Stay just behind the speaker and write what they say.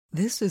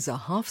This is a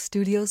Hoff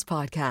Studios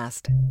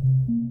podcast.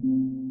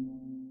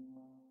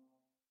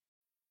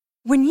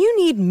 When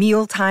you need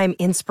mealtime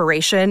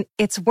inspiration,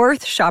 it's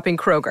worth shopping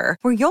Kroger,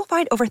 where you'll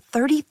find over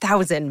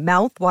 30,000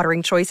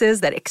 mouth-watering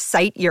choices that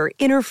excite your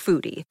inner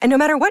foodie. And no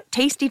matter what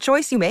tasty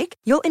choice you make,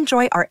 you'll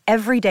enjoy our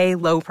everyday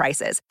low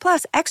prices,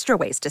 plus extra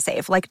ways to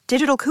save, like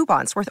digital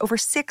coupons worth over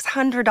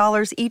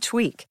 $600 each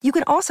week. You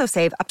can also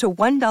save up to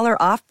 $1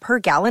 off per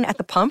gallon at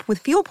the pump with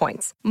fuel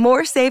points.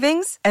 More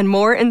savings and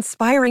more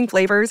inspiring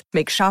flavors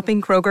make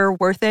shopping Kroger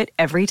worth it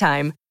every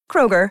time.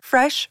 Kroger,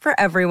 fresh for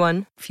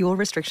everyone. Fuel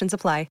restrictions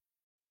apply.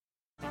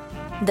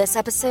 This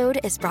episode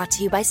is brought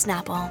to you by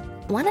Snapple.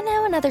 Want to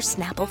know another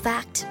Snapple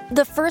fact?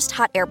 The first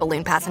hot air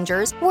balloon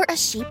passengers were a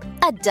sheep,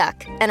 a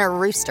duck, and a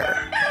rooster.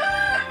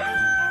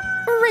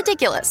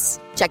 Ridiculous.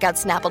 Check out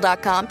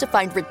Snapple.com to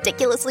find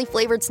ridiculously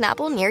flavored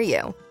Snapple near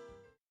you.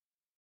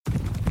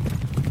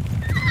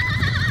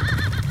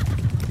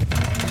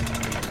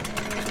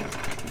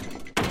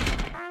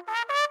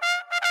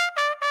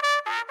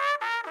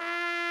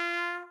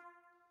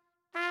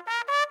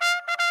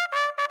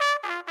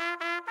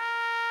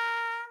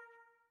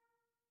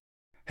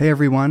 Hey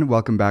everyone,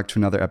 welcome back to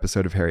another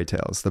episode of Harry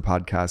Tales, the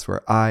podcast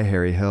where I,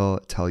 Harry Hill,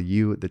 tell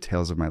you the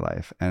tales of my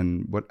life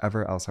and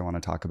whatever else I want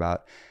to talk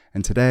about.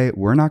 And today,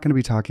 we're not going to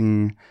be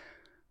talking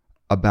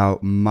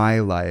about my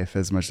life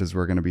as much as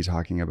we're going to be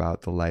talking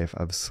about the life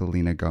of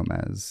Selena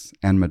Gomez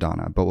and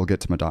Madonna, but we'll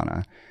get to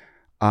Madonna.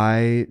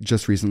 I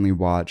just recently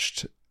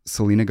watched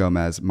Selena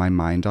Gomez, My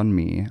Mind on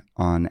Me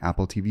on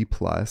Apple TV+.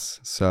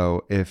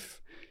 So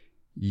if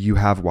you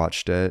have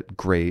watched it,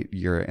 great,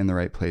 you're in the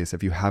right place.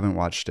 If you haven't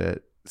watched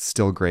it,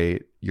 still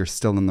great. You're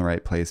still in the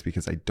right place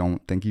because I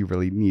don't think you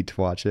really need to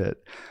watch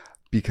it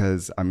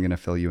because I'm going to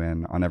fill you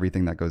in on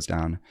everything that goes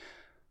down.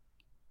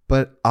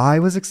 But I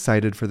was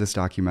excited for this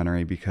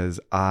documentary because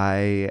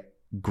I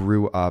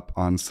grew up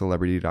on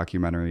celebrity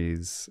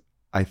documentaries.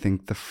 I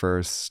think the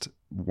first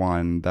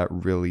one that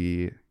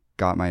really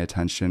got my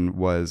attention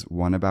was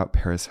one about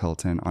Paris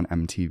Hilton on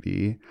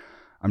MTV.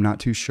 I'm not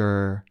too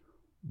sure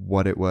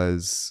what it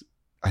was.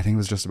 I think it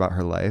was just about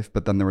her life,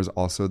 but then there was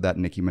also that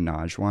Nicki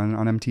Minaj one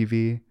on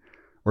MTV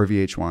or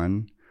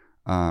VH1.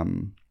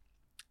 And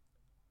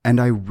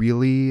I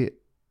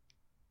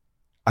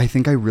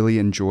think I really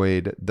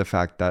enjoyed the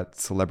fact that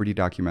celebrity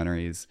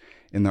documentaries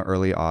in the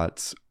early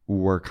aughts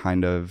were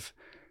kind of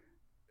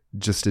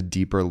just a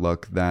deeper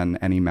look than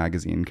any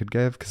magazine could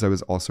give, because I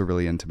was also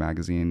really into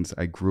magazines.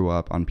 I grew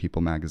up on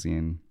People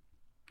magazine.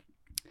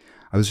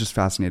 I was just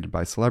fascinated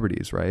by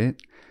celebrities, right?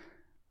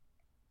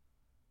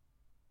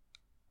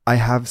 I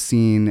have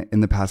seen in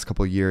the past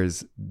couple of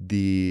years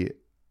the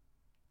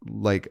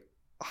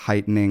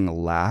heightening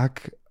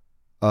lack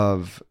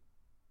of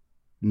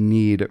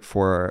need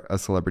for a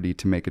celebrity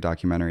to make a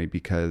documentary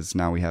because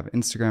now we have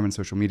Instagram and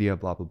social media,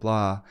 blah, blah,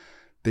 blah.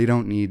 They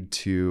don't need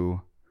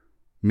to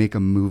make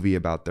a movie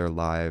about their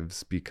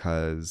lives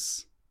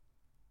because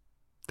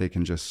they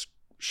can just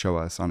show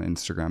us on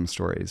Instagram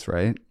stories,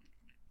 right?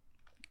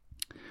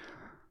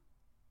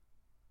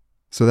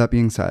 So that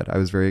being said, I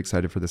was very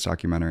excited for this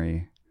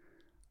documentary.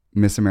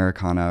 Miss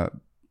Americana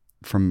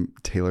from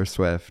Taylor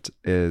Swift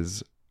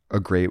is a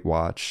great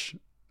watch.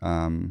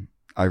 I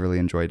really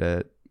enjoyed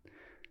it.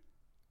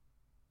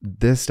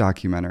 This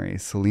documentary,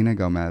 Selena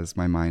Gomez,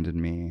 My Mind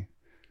and Me,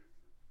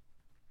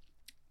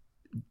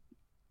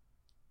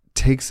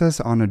 takes us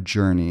on a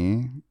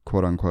journey,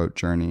 quote unquote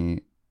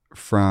journey,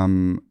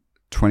 from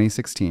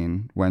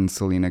 2016 when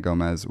Selena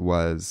Gomez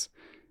was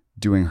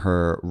doing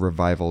her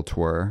revival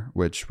tour,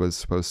 which was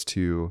supposed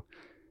to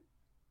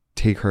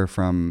take her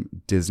from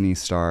Disney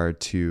star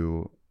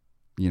to,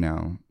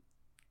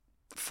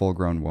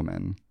 full-grown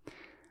woman.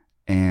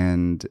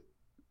 And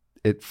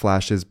it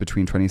flashes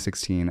between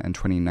 2016 and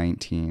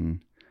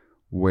 2019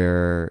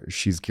 where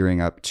she's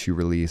gearing up to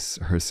release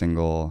her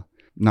single,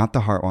 Not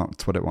the Heart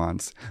Wants What It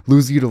Wants,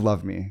 Lose You to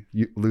Love Me.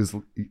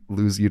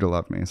 Lose You to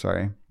Love Me,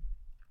 sorry.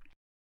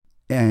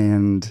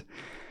 And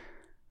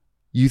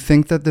you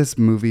think that this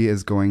movie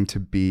is going to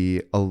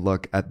be a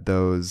look at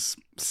those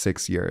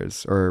 6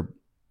 years, or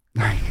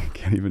I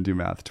can't even do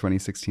math,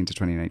 2016 to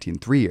 2019,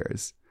 3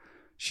 years.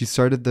 She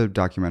started the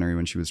documentary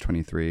when she was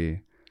 23,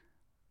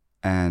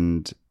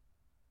 and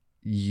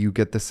you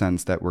get the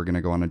sense that we're going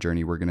to go on a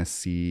journey. We're going to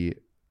see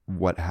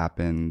what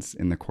happens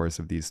in the course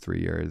of these 3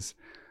 years.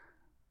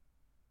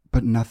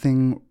 But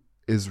nothing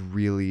is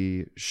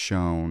really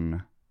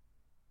shown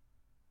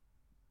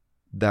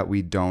that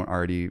we don't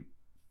already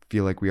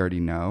feel like we already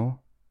know.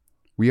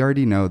 We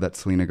already know that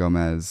Selena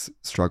Gomez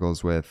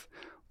struggles with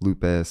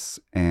lupus,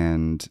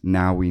 and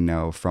now we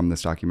know from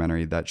this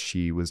documentary that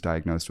she was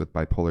diagnosed with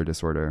bipolar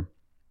disorder.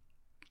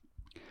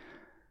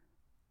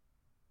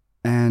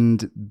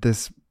 And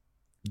this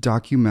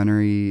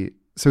documentary,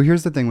 so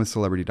here's the thing with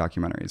celebrity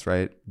documentaries,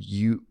 right?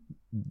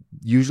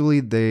 Usually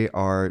they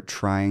are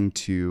trying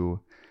to,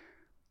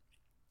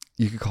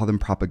 you could call them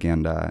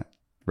propaganda,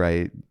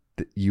 right?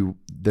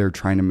 They're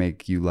trying to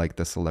make you like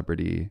the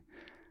celebrity.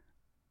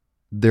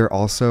 They're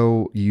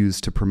also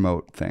used to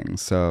promote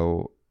things.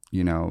 So,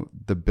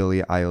 the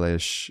Billie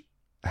Eilish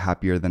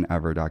Happier Than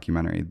Ever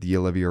documentary, the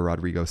Olivia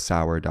Rodrigo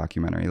Sour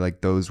documentary.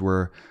 Like those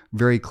were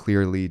very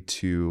clearly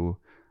to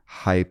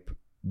hype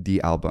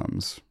the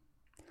albums.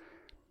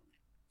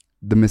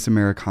 The Miss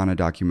Americana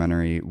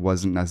documentary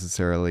wasn't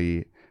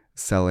necessarily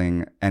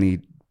selling any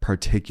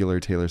particular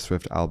Taylor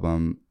Swift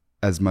album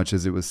as much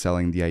as it was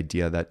selling the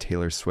idea that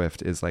Taylor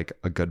Swift is like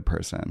a good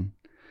person.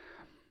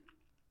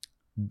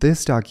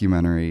 This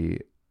documentary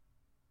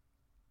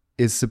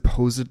is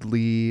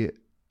supposedly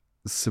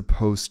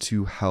supposed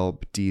to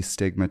help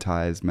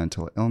destigmatize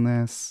mental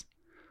illness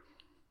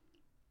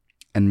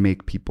and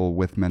make people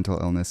with mental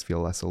illness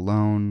feel less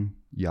alone,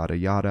 yada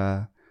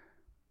yada.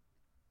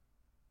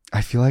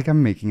 I feel like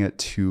I'm making it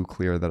too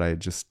clear that I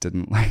just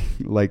didn't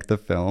like the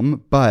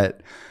film,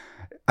 but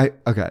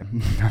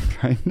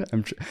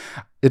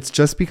it's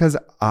just because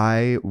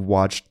I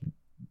watched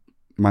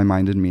My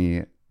Mind and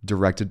Me,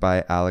 directed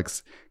by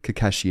Alex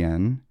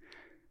Kakeshian,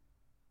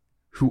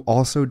 who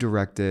also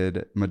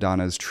directed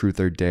Madonna's Truth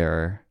or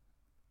Dare,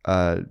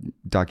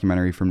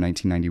 documentary from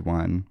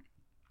 1991.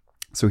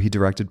 So he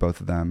directed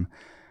both of them.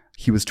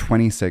 He was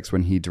 26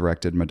 when he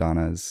directed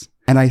Madonna's.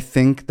 And I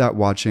think that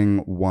watching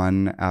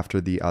one after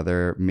the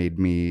other made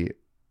me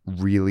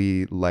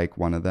really like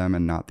one of them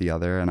and not the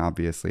other. And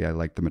obviously I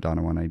liked the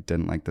Madonna one. I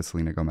didn't like the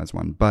Selena Gomez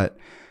one. But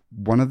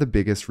one of the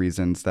biggest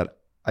reasons that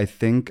I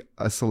think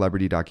a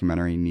celebrity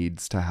documentary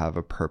needs to have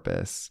a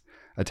purpose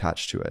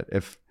attached to it.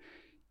 If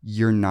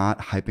you're not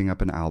hyping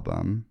up an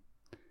album,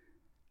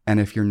 and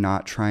if you're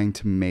not trying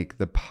to make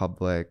the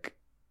public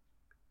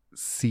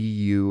see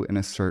you in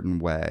a certain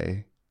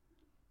way,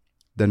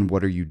 then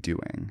what are you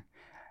doing?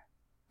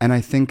 And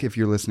I think if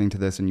you're listening to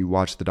this and you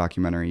watch the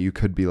documentary, you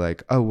could be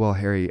like, oh, well,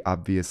 Harry,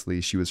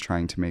 obviously she was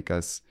trying to make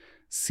us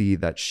see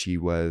that she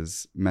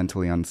was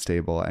mentally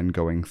unstable and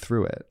going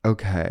through it.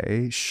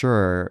 Okay,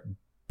 sure,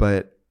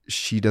 but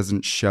she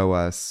doesn't show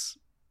us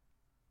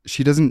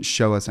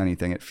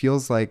anything. It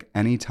feels like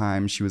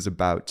anytime she was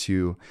about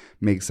to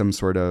make some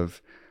sort of,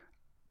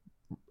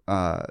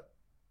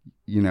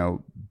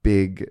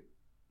 big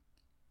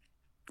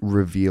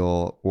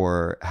reveal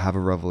or have a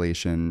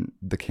revelation,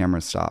 the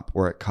cameras stop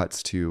or it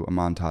cuts to a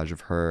montage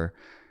of her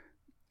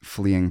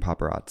fleeing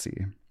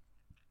paparazzi,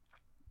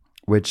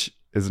 which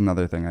is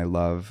another thing. I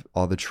love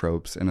all the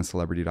tropes in a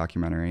celebrity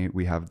documentary.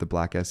 We have the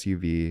black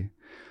SUV.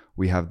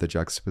 We have the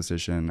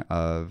juxtaposition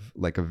of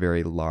like a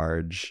very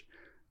large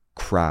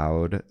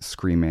crowd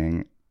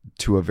screaming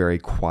to a very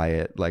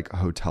quiet like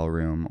hotel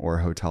room or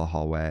hotel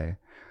hallway.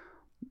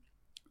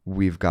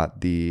 We've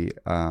got the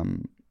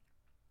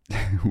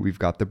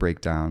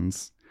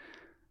breakdowns.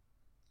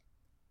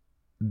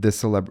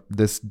 This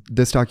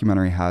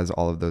documentary has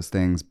all of those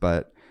things,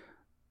 but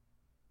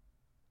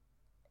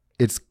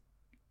it's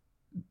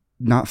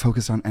not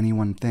focused on any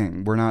one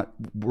thing. We're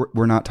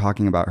not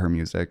talking about her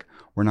music.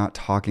 We're not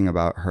talking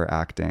about her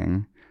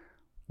acting.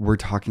 We're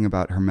talking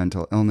about her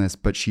mental illness,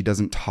 but she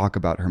doesn't talk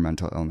about her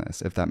mental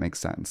illness, if that makes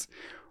sense.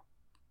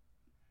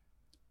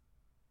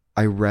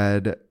 I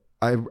read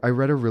a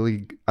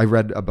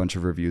bunch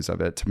of reviews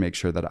of it to make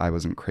sure that I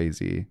wasn't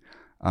crazy.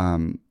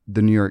 The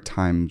New York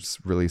Times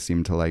really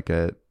seemed to like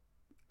it,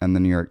 and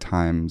the New York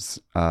Times,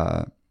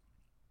 I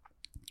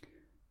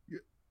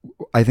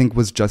think,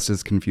 was just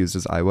as confused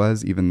as I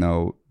was, even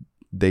though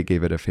they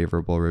gave it a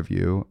favorable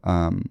review.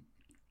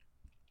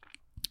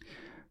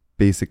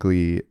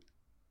 Basically,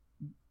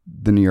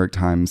 the New York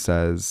Times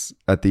says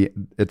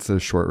it's a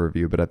short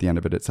review, but at the end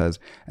of it, it says,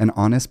 an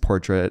honest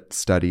portrait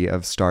study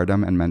of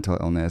stardom and mental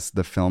illness,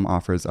 the film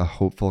offers a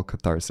hopeful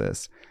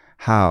catharsis.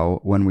 How,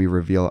 when we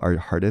reveal our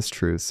hardest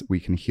truths, we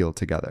can heal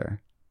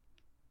together.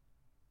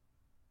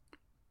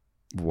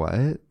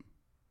 What?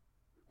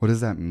 What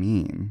does that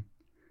mean?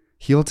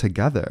 Heal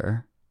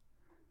together?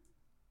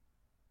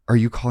 Are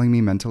you calling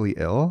me mentally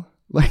ill?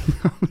 Like,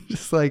 I'm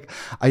just like,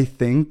 I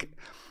think...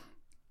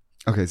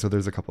 Okay, so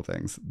there's a couple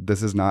things.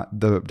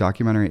 The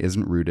documentary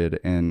isn't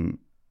rooted in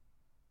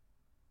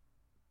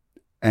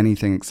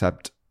anything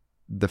except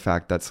the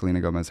fact that Selena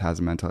Gomez has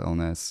a mental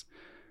illness.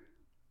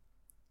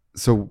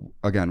 So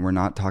again, we're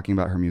not talking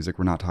about her music.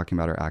 We're not talking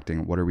about her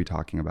acting. What are we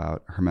talking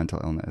about? Her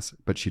mental illness.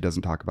 But she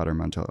doesn't talk about her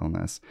mental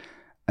illness.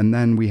 And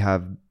then we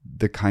have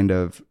the kind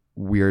of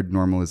weird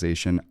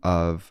normalization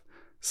of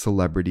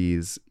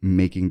celebrities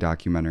making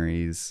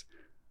documentaries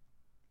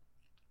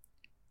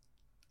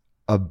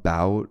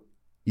about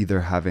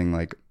either having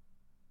like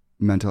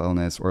mental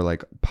illness or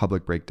like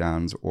public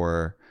breakdowns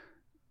or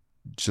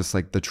just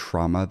like the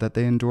trauma that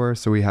they endure.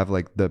 So we have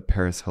like the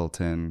Paris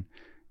Hilton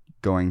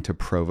going to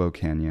Provo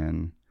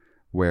Canyon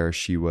where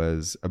she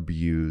was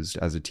abused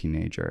as a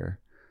teenager.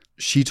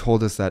 She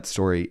told us that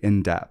story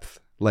in depth.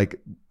 Like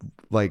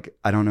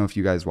I don't know if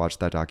you guys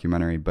watched that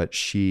documentary, but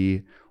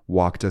she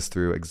walked us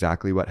through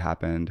exactly what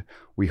happened.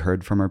 We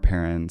heard from her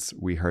parents,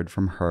 we heard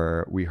from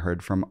her, we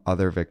heard from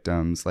other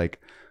victims.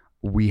 Like,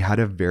 we had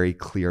a very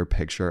clear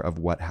picture of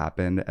what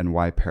happened and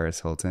why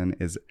Paris Hilton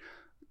is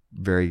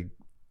very,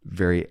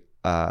 very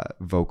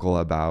vocal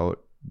about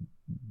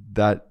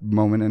that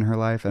moment in her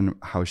life and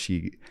how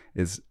she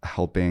is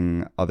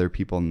helping other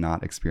people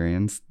not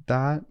experience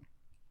that.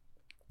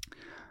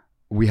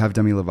 we have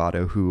Demi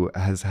Lovato, who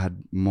has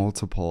had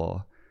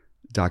multiple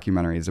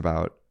documentaries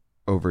about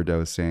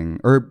overdosing,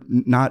 or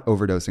not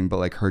overdosing, but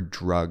like her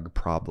drug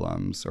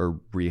problems or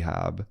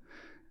rehab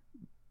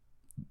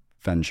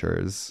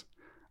ventures,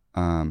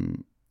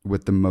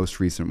 with the most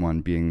recent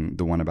one being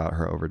the one about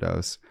her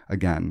overdose.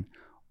 Again,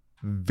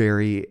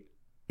 very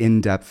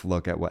in-depth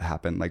look at what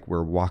happened. Like,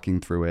 we're walking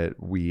through it.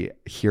 We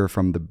hear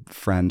from the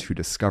friend who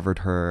discovered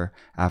her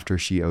after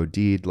she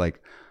OD'd.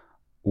 Like,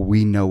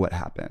 we know what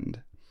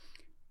happened.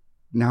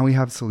 Now we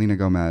have Selena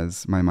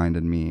Gomez, My Mind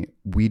and Me.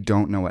 We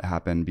don't know what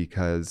happened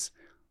because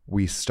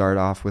we start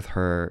off with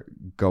her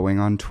going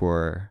on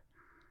tour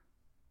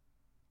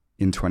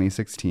in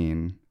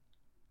 2016.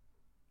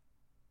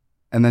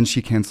 And then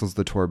she cancels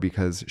the tour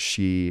because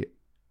she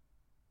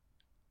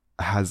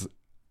has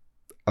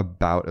a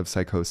bout of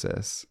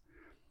psychosis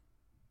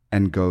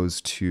and goes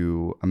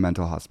to a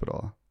mental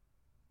hospital.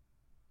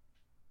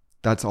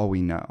 That's all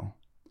we know.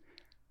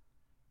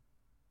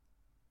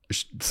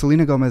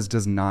 Selena Gomez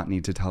does not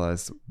need to tell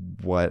us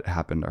what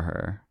happened to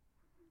her.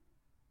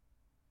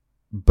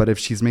 But if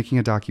she's making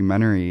a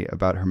documentary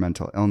about her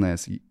mental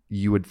illness,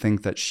 you would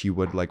think that she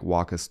would like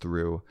walk us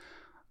through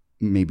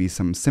maybe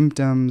some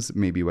symptoms,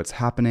 maybe what's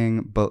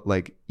happening. But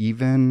like,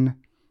 even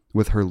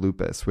with her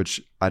lupus,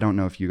 which I don't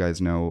know if you guys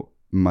know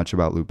much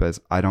about lupus.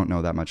 I don't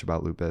know that much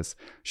about lupus.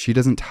 She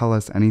doesn't tell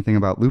us anything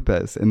about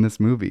lupus in this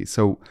movie.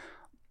 So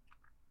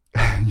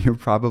you're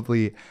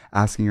probably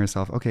asking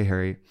yourself, okay,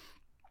 Harry,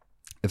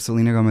 if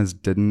Selena Gomez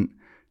didn't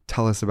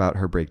tell us about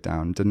her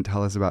breakdown, didn't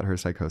tell us about her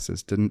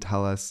psychosis, didn't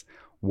tell us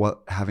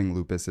what having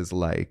lupus is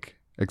like,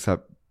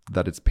 except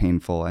that it's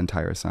painful and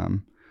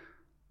tiresome,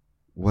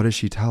 what does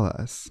she tell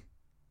us?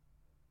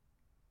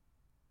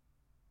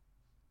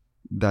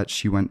 That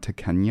she went to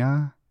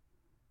Kenya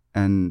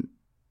and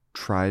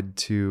tried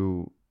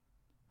to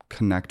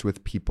connect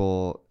with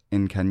people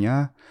in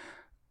Kenya?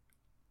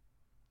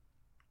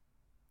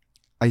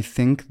 I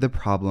think the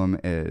problem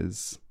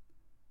is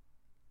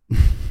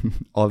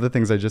all the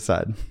things I just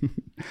said,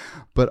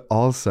 but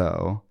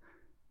also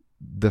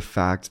the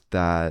fact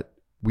that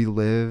we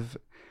live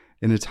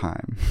in a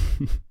time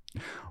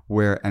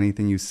where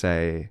anything you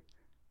say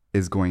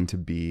is going to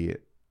be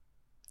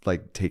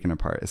like taken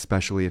apart,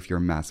 especially if you're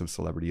a massive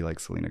celebrity like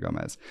Selena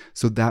Gomez.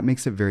 So that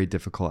makes it very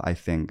difficult, I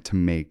think, to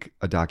make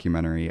a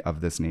documentary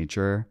of this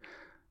nature,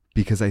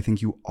 because I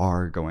think you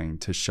are going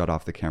to shut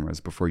off the cameras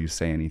before you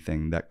say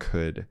anything that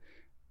could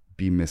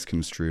be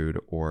misconstrued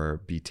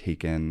or be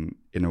taken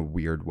in a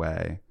weird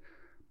way.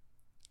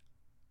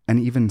 And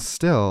even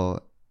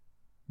still,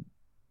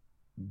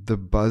 the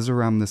buzz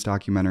around this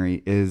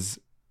documentary is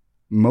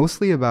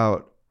mostly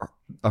about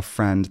a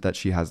friend that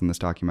she has in this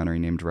documentary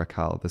named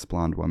Raquel, this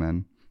blonde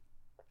woman,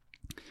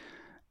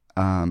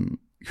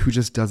 who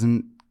just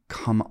doesn't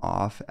come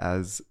off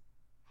as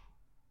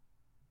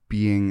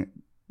being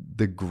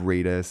the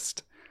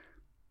greatest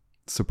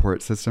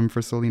support system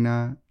for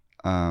Selena.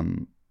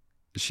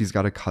 She's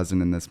got a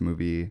cousin in this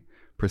movie,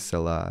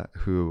 Priscilla,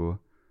 who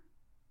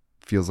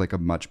feels like a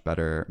much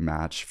better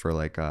match for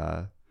like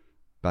a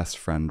best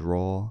friend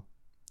role.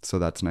 So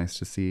that's nice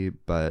to see.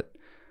 But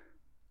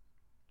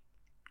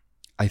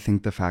I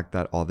think the fact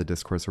that all the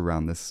discourse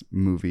around this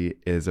movie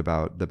is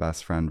about the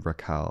best friend,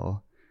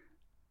 Raquel,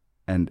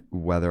 and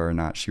whether or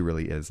not she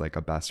really is like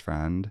a best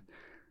friend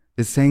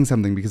is saying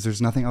something, because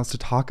there's nothing else to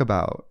talk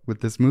about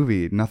with this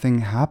movie. Nothing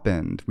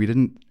happened.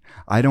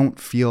 I don't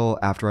feel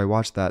after I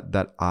watched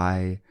that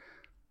I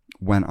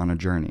went on a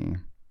journey.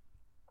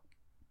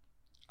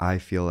 I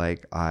feel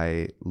like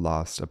I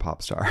lost a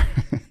pop star.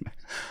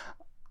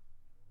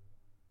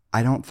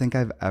 I don't think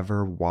I've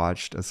ever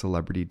watched a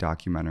celebrity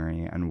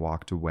documentary and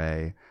walked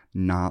away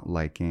not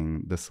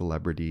liking the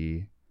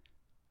celebrity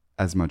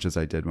as much as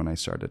I did when I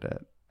started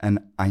it. And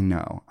I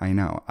know.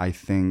 I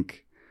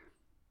think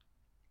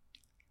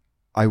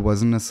I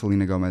wasn't a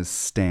Selena Gomez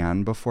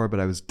stan before, but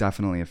I was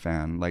definitely a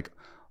fan. Like,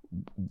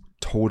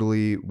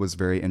 totally was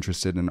very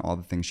interested in all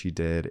the things she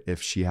did.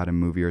 If she had a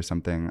movie or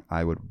something,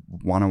 I would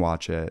want to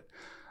watch it.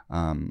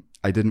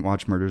 I didn't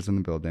watch Murders in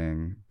the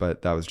Building,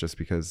 but that was just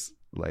because,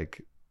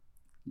 like,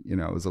 you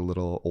know, it was a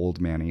little old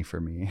manny for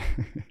me.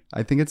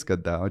 I think it's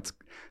good though. It's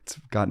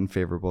gotten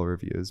favorable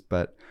reviews,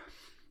 but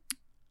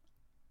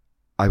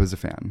I was a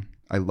fan.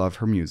 I love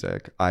her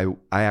music. I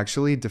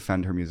actually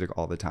defend her music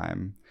all the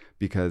time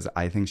because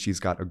I think she's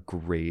got a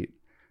great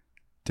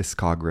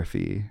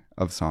discography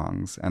of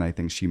songs, and I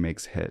think she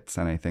makes hits,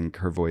 and I think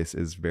her voice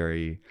is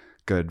very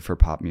good for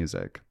pop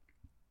music.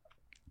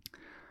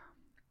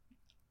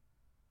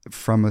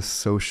 From a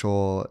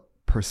social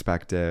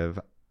perspective,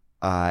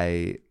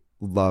 I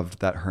loved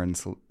that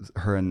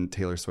her and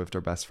Taylor Swift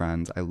are best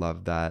friends. I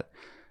love that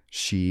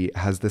she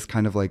has this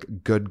kind of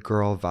like good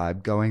girl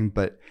vibe going,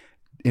 but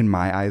in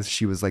my eyes,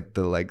 she was like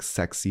the like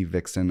sexy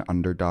vixen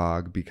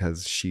underdog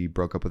because she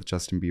broke up with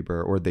Justin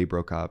Bieber, or they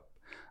broke up.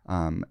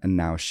 And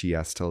now she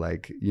has to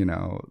like, you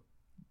know,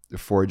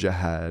 forge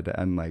ahead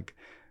and like,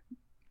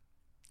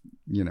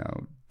 you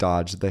know,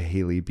 dodge the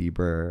Hailey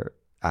Bieber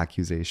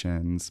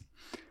accusations.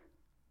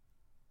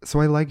 So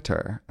I liked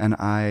her, and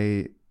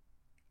I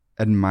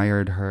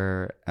admired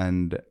her.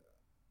 And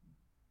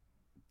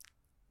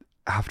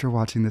after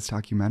watching this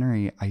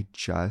documentary, I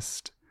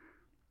just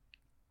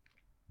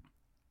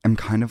am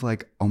kind of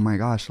like, oh my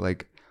gosh,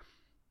 like,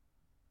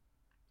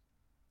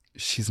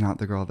 she's not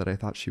the girl that I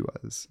thought she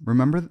was.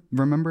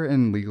 Remember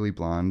in Legally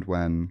Blonde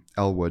when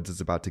Elle Woods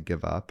is about to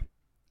give up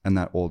and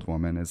that old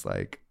woman is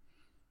like,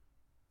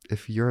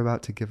 if you're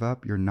about to give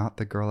up, you're not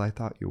the girl I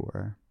thought you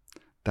were.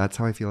 That's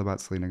how I feel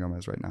about Selena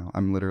Gomez right now.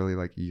 I'm literally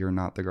like, you're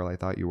not the girl I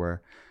thought you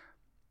were.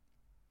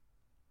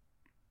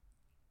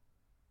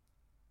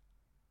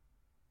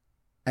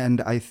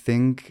 And I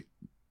think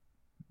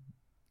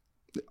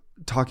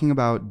talking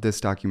about this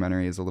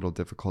documentary is a little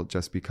difficult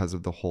just because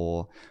of the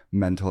whole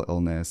mental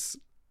illness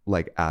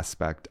like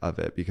aspect of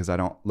it, because I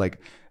don't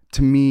like,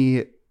 to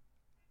me,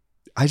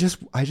 I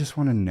just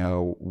want to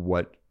know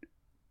what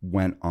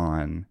went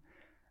on.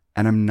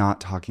 And I'm not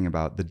talking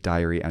about the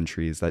diary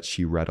entries that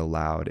she read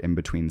aloud in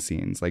between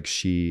scenes. Like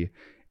she,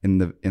 in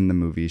the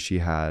movie, she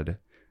had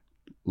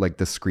like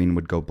the screen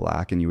would go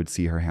black and you would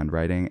see her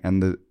handwriting.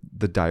 And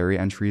the diary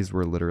entries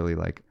were literally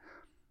like,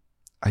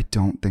 I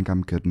don't think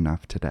I'm good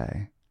enough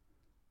today.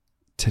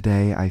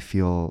 Today I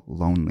feel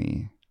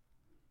lonely.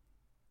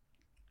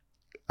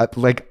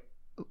 Like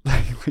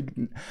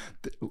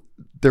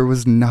there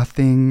was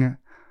nothing.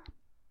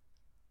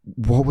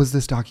 What was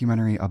this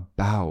documentary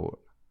about?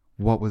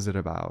 What was it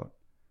about?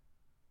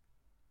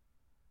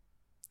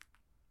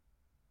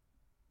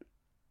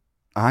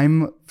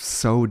 I'm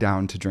so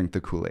down to drink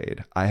the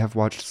Kool-Aid. I have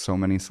watched so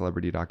many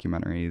celebrity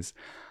documentaries.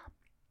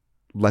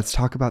 Let's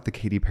talk about the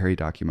Katy Perry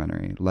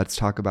documentary. Let's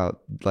talk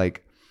about,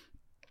 like,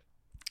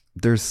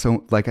 there's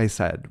so, like I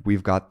said,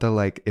 we've got the,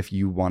 like, if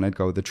you want to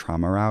go the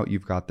trauma route,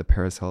 you've got the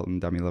Paris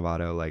Hilton, Demi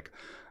Lovato, like,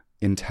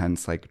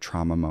 intense, like,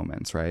 trauma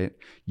moments, right?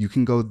 You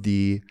can go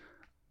the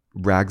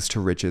rags to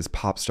riches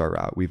pop star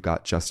route. We've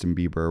got Justin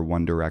Bieber,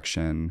 One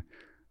Direction,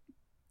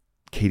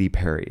 Katy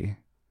Perry,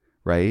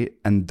 right?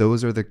 And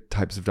those are the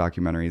types of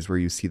documentaries where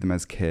you see them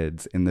as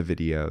kids in the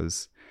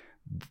videos.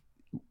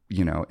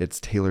 You know,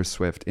 it's Taylor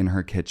Swift in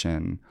her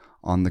kitchen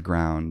on the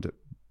ground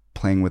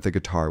playing with a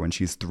guitar when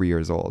she's 3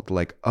 years old.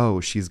 Like,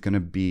 oh, she's going to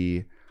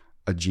be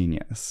a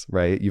genius,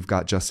 right? You've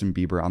got Justin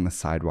Bieber on the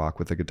sidewalk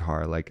with a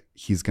guitar. Like,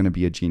 he's going to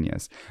be a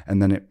genius.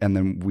 And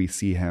then we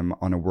see him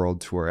on a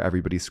world tour.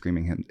 Everybody's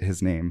screaming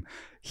his name.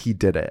 He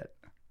did it,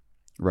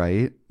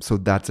 right? So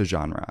that's a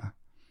genre.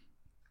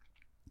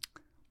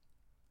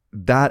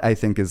 That, I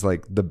think, is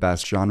like the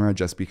best genre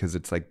just because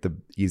it's like the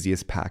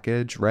easiest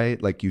package,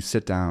 right? Like, you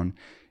sit down,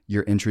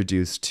 you're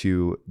introduced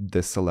to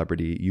this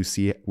celebrity, you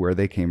see where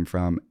they came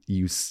from,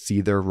 you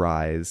see their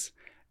rise,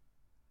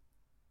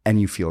 and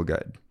you feel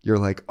good. You're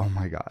like, oh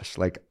my gosh,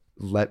 like,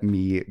 let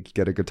me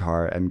get a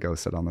guitar and go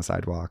sit on the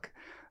sidewalk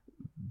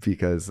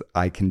because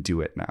I can do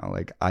it now.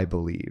 Like, I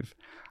believe.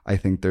 I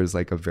think there's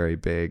like a very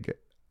big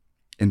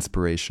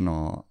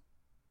inspirational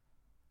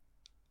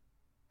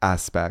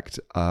aspect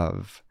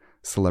of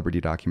celebrity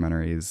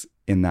documentaries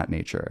in that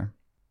nature.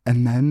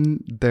 And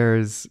then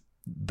there's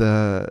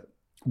the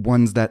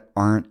ones that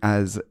aren't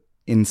as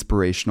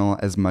inspirational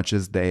as much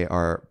as they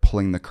are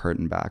pulling the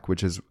curtain back,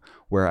 which is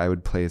where I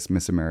would place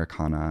Miss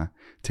Americana,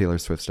 Taylor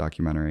Swift's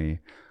documentary,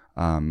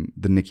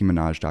 the Nicki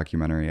Minaj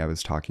documentary I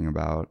was talking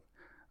about,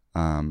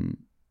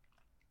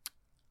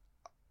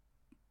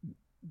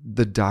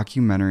 the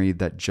documentary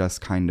that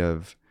just kind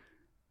of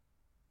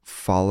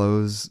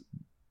follows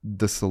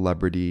the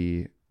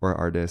celebrity or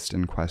artist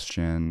in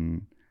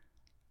question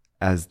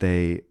as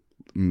they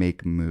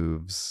make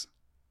moves,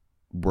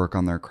 work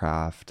on their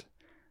craft,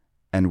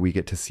 and we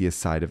get to see a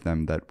side of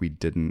them that we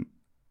didn't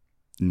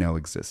know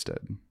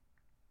existed.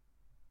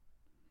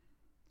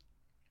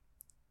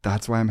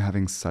 That's why I'm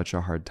having such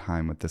a hard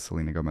time with the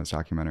Selena Gomez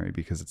documentary,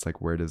 because it's like,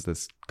 where does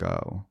this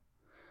go?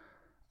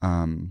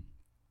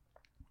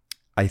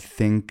 I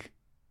think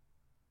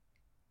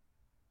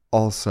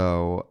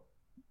also,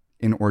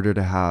 in order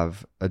to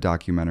have a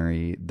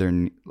documentary,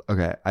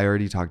 I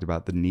already talked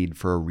about the need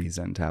for a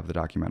reason to have the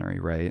documentary,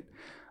 right?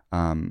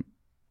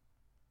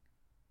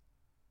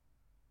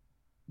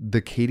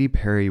 The Katy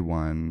Perry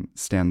one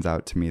stands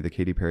out to me, the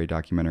Katy Perry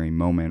documentary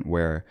moment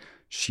where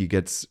she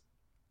gets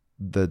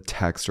the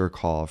text or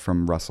call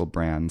from Russell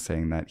Brand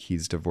saying that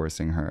he's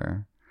divorcing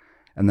her.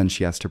 And then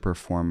she has to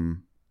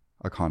perform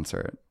a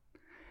concert.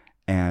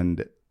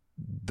 And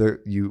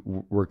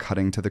we're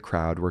cutting to the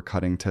crowd. We're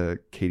cutting to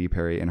Katy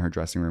Perry in her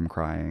dressing room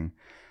crying.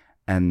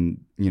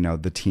 And, you know,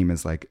 the team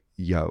is like,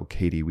 yo,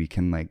 Katy, we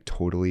can like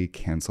totally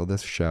cancel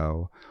this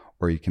show,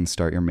 or you can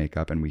start your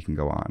makeup and we can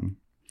go on.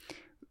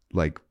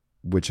 Like,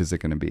 which is it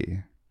going to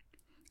be?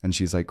 And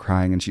she's like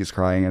crying and she's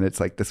crying. And it's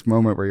like this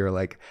moment where you're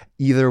like,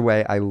 either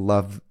way, I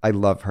love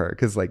her.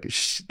 Cause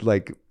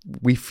like,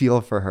 we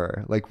feel for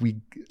her. Like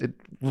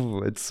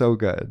it's so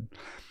good.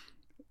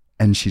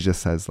 And she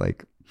just says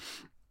like,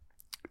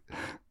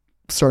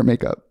 start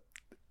makeup.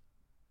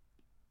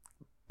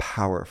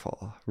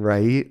 Powerful,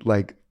 right?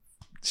 Like,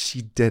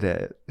 she did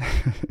it.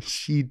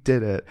 She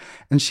did it.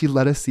 And she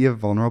let us see a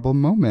vulnerable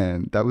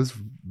moment. That was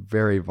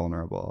very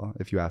vulnerable,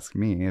 if you ask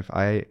me. If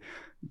I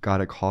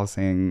got a call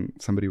saying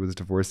somebody was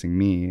divorcing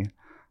me,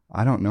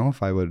 I don't know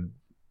if I would,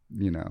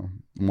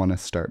 want to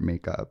start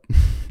makeup.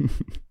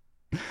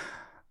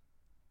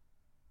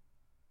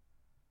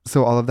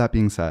 So all of that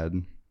being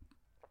said,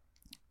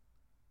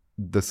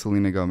 the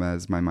Selena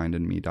Gomez My Mind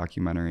and Me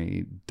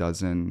documentary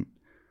doesn't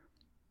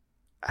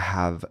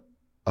have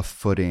a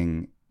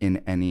footing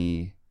in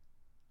any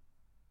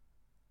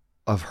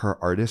of her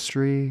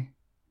artistry,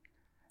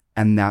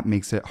 and that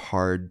makes it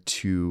hard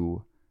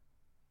to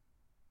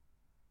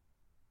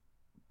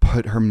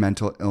put her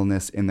mental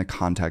illness in the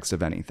context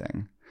of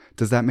anything.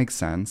 Does that make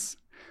sense?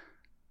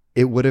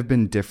 It would have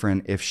been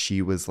different if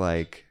she was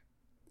like,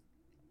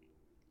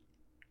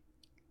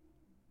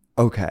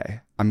 okay,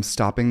 I'm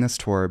stopping this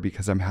tour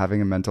because I'm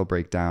having a mental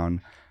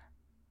breakdown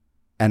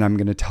and I'm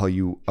going to tell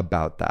you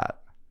about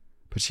that.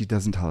 But she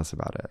doesn't tell us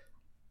about it.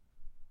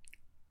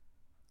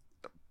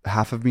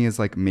 Half of me is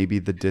like, maybe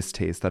the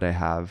distaste that I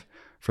have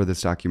for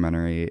this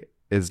documentary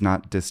is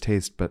not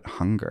distaste, but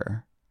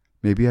hunger.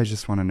 Maybe I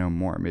just want to know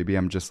more. Maybe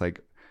I'm just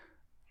like,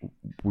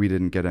 we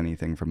didn't get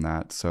anything from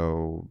that.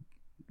 So,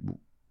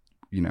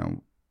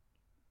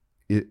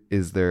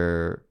 is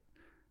there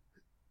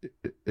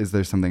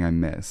something I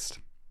missed?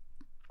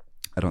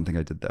 I don't think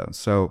I did though.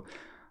 So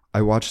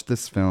I watched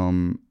this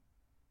film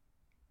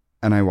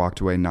and I walked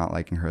away not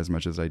liking her as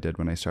much as I did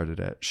when I started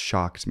it.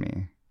 Shocked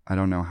me. I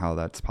don't know how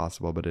that's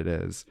possible, but it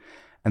is.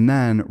 And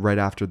then right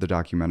after the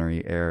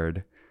documentary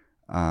aired,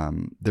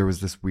 there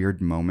was this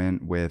weird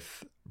moment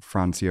with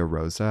Francia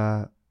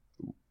Rosa,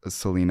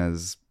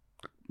 Selena's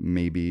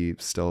maybe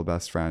still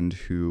best friend,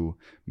 who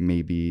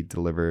maybe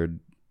donated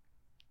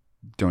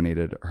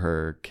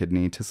her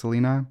kidney to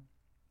Selena.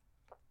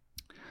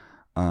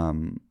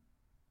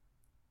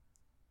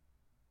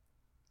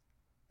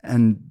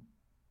 And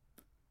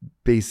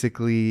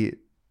basically,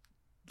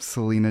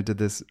 Selena did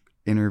this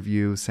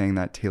interview saying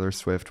that Taylor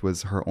Swift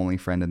was her only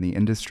friend in the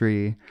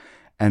industry,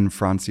 and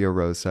Francia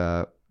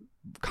Rosa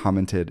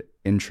commented,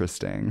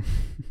 interesting.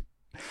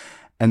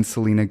 And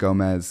Selena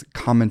Gomez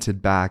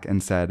commented back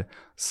and said,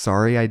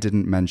 sorry I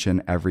didn't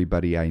mention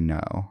everybody I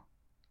know.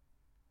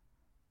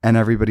 And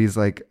everybody's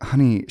like,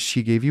 honey,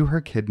 she gave you her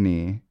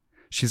kidney.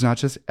 She's not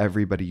just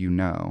everybody you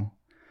know.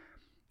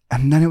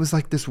 And then it was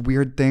like this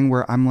weird thing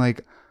where I'm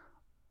like,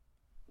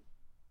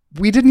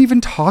 we didn't even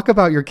talk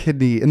about your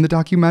kidney in the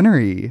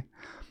documentary.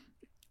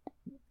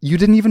 You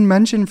didn't even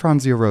mention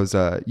Francia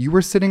Rosa. You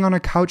were sitting on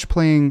a couch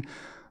playing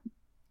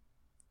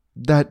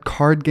that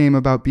card game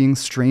about being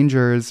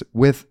strangers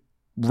with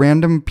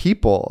random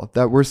people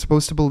that we're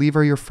supposed to believe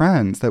are your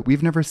friends that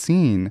we've never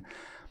seen,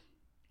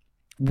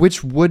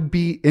 which would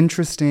be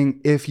interesting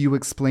if you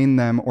explain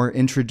them or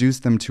introduce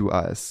them to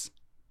us.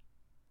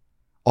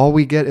 All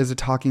we get is a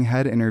talking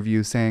head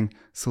interview saying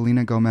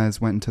Selena Gomez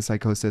went into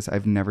psychosis.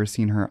 I've never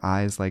seen her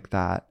eyes like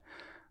that.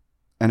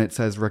 And it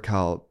says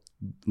Raquel,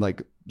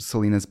 like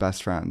Selena's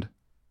best friend.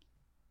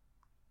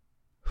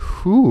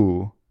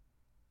 Who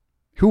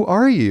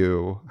are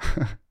you?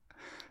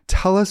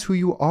 Tell us who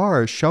you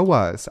are. Show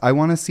us. I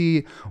want to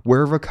see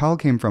where Raquel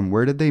came from.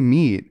 Where did they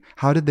meet?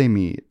 How did they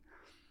meet?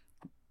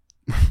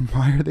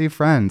 Why are they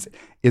friends?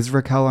 Is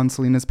Raquel on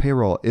Selena's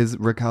payroll? Is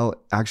Raquel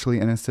actually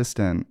an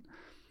assistant?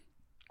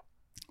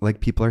 Like,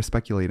 people are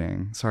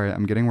speculating. Sorry,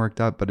 I'm getting worked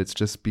up, but it's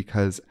just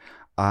because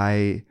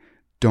I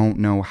don't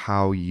know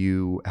how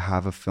you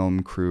have a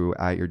film crew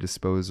at your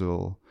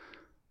disposal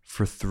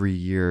for 3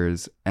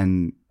 years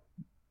and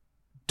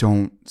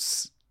don't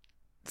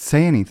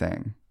say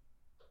anything.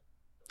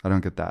 I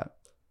don't get that.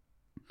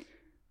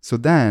 So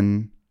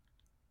then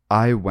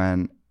I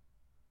went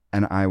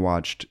and I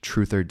watched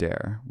Truth or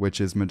Dare,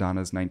 which is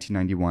Madonna's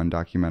 1991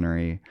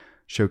 documentary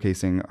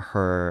showcasing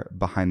her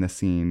behind the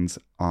scenes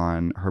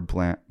on her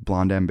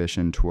Blonde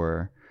Ambition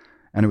tour.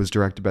 And it was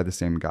directed by the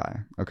same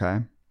guy, okay?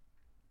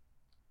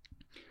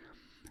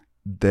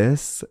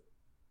 This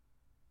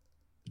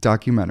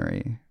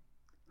documentary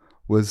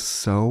was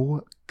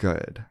so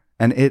good.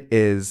 And it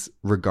is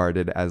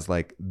regarded as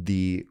like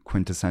the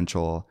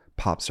quintessential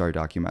pop star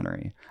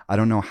documentary. I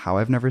don't know how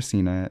I've never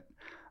seen it.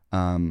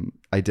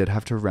 I did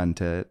have to rent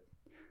it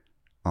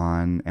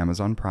on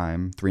Amazon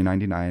Prime,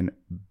 $3.99.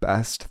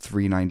 Best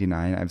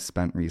 $3.99 I've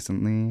spent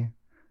recently,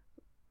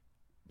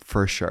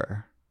 for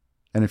sure.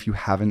 And if you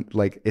haven't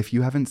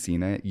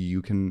seen it,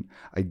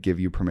 I give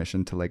you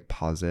permission to like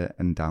pause it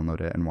and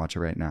download it and watch it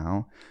right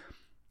now.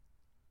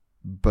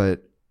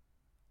 But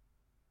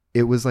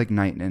it was like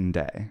night and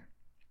day.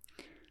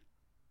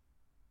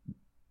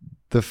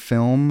 The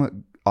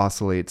film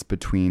oscillates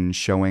between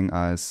showing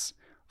us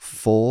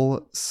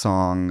full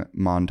song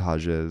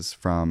montages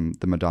from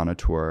the Madonna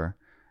tour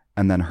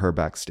and then her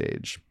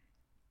backstage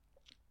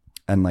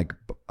and like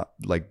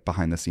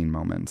behind the scene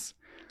moments.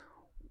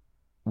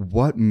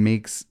 What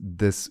makes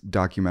this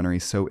documentary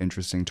so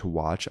interesting to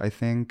watch, I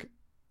think,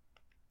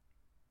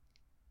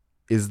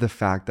 is the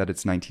fact that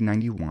it's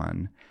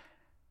 1991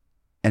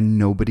 and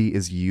nobody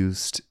is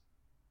used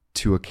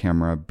to a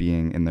camera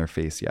being in their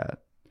face yet.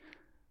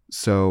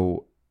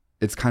 So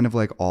it's kind of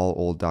like all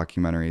old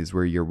documentaries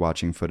where you're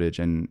watching footage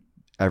and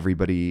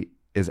everybody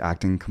is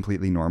acting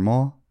completely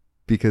normal,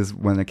 because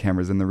when the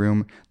camera's in the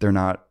room, they're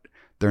not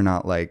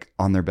like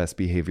on their best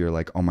behavior,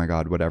 like, oh my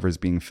God, whatever's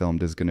being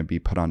filmed is going to be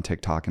put on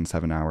TikTok in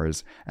 7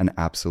 hours and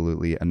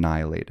absolutely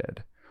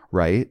annihilated,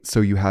 right?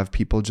 So you have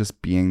people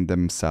just being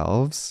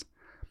themselves,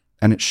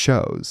 and it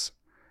shows.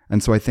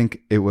 And so I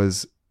think it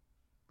was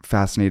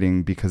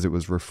fascinating because it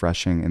was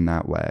refreshing in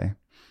that way.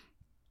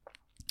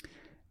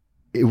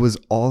 It was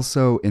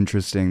also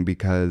interesting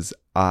because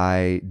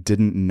I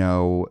didn't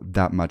know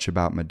that much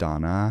about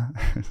Madonna.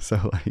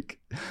 So like,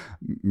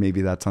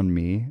 maybe that's on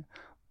me.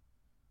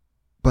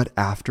 But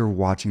after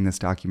watching this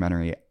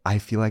documentary, I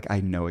feel like I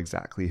know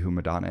exactly who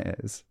Madonna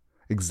is.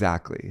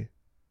 Exactly.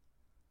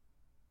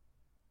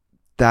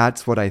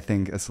 That's what I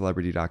think a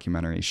celebrity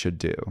documentary should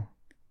do.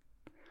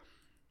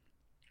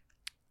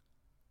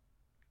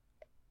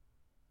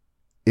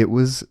 It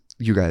was,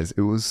 you guys,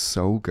 it was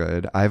so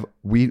good.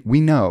 We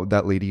know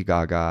that Lady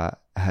Gaga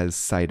has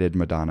cited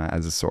Madonna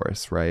as a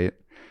source, right?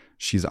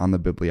 She's on the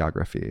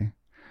bibliography.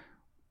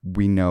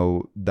 We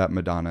know that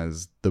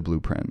Madonna's the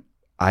blueprint.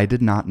 I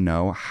did not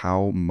know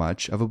how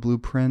much of a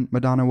blueprint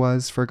Madonna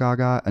was for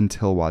Gaga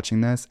until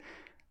watching this.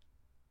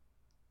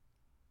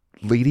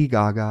 Lady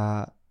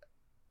Gaga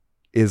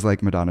is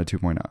like Madonna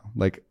 2.0.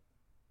 Like,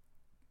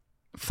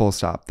 full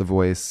stop. The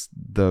voice,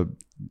 the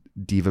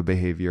diva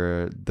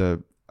behavior,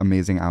 the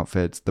amazing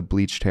outfits, the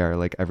bleached hair,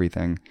 like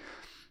everything.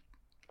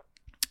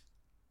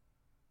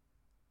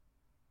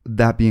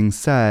 That being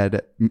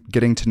said,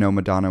 getting to know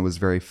Madonna was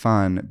very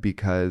fun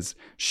because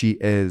she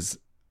is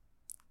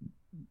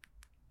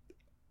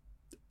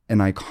an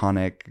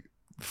iconic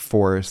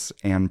force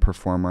and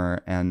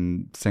performer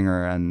and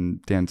singer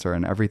and dancer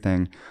and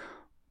everything.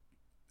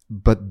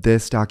 But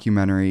this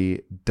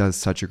documentary does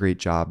such a great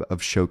job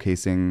of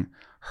showcasing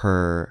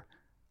her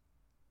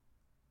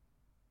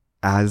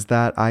as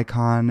that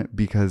icon,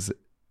 because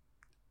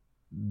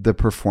the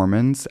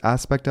performance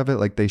aspect of it,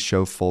 like they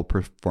show full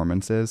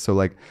performances. So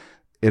like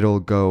it'll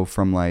go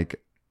from like,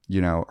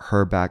 you know,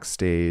 her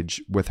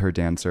backstage with her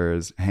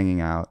dancers hanging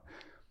out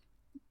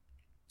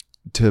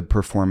to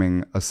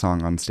performing a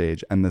song on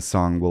stage, and the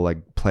song will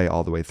like play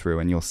all the way through,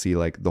 and you'll see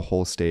like the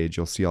whole stage,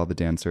 you'll see all the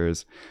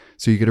dancers.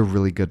 So you get a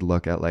really good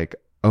look at like,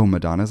 oh,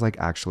 Madonna's like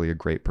actually a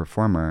great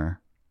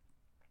performer.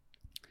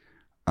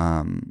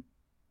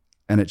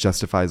 And it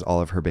justifies all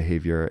of her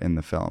behavior in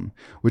the film,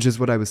 which is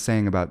what I was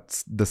saying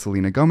about the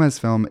Selena Gomez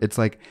film. It's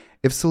like,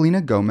 if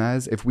Selena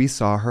Gomez, if we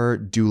saw her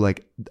do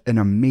like an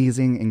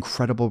amazing,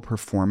 incredible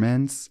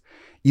performance,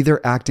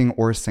 either acting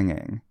or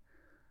singing,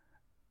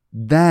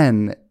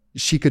 then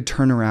she could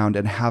turn around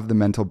and have the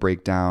mental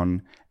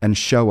breakdown and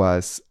show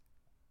us,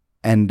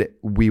 and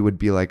we would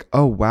be like,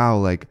 oh, wow,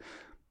 like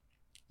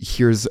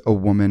here's a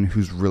woman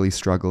who's really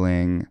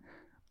struggling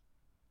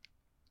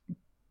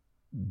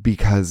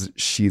because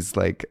she's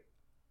like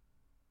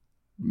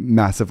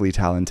massively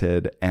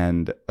talented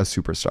and a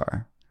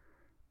superstar.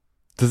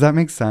 Does that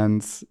make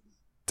sense?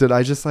 Did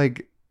I just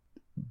like,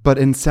 but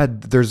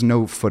instead there's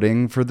no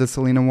footing for the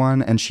Selena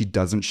one, and she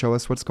doesn't show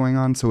us what's going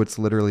on. So it's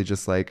literally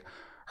just like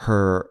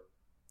her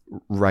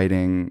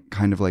writing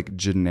kind of like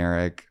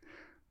generic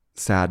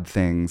sad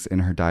things in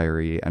her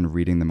diary and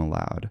reading them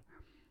aloud.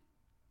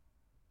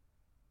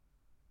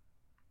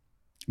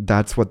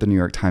 That's what the New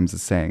York Times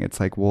is saying. It's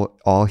like, we'll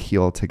all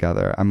heal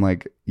together. I'm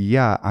like,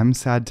 yeah, I'm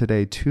sad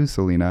today too,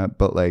 Selena,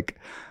 but like,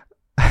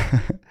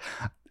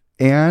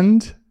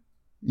 and,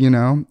 you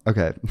know,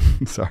 okay,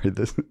 sorry,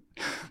 this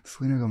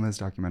Selena Gomez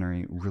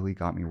documentary really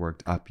got me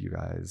worked up, you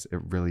guys. It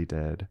really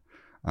did.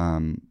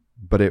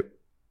 But it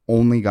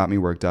only got me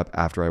worked up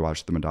after I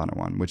watched the Madonna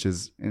one, which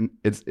is,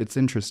 it's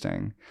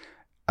interesting.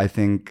 I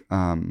think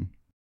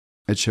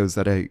it shows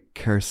that I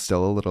care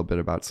still a little bit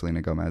about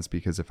Selena Gomez,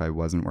 because if I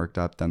wasn't worked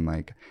up, then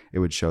like it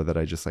would show that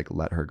I just like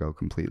let her go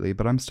completely,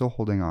 but I'm still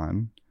holding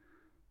on.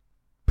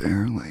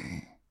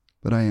 Barely,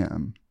 but I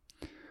am.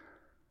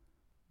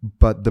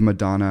 But the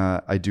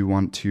Madonna, I do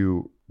want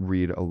to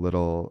read a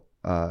little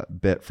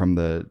bit from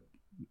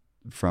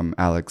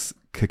Alex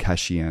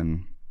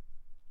Kakeshian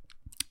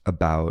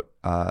about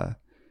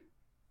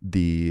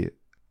the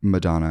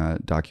Madonna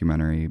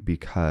documentary,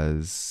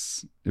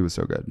 because it was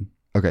so good.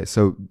 Okay,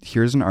 so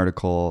here's an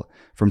article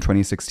from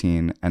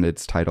 2016, and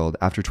it's titled,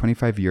 "After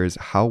 25 Years,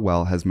 How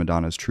Well Has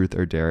Madonna's Truth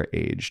or Dare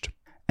Aged?"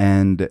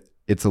 And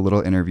it's a little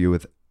interview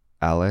with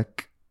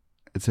Alec.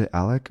 Is it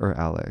Alec or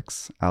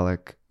Alex?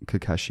 Alec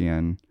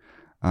Kakeshian.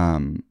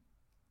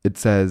 It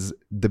says,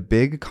 "The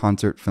big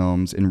concert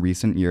films in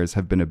recent years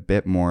have been a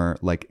bit more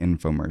like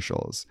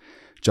infomercials.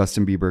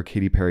 Justin Bieber,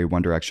 Katy Perry,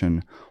 One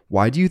Direction.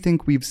 Why do you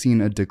think we've seen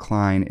a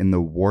decline in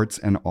the warts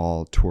and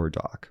all tour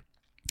doc?"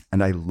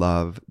 And I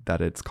love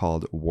that it's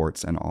called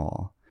Warts and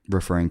All,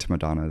 referring to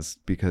Madonna's,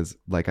 because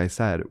like I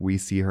said, we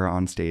see her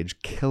on stage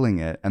killing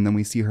it, and then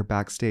we see her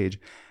backstage.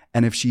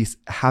 And if she's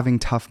having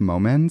tough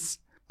moments,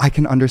 I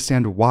can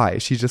understand why.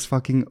 She just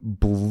fucking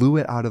blew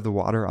it out of the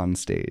water on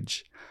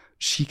stage.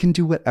 She can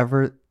do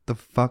whatever the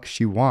fuck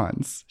she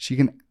wants. She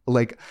can,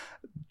 like,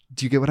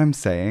 do you get what I'm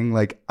saying?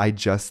 Like, I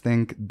just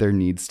think there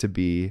needs to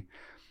be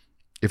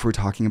if we're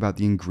talking about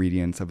the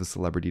ingredients of a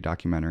celebrity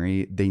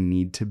documentary, they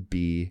need to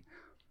be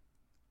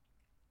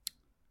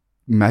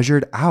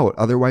measured out.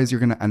 Otherwise, you're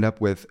going to end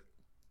up with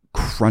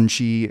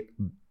crunchy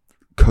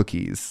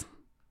cookies.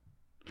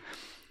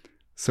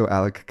 So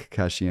Alec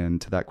Kakeshian,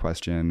 to that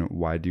question,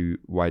 why do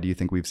you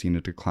think we've seen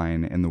a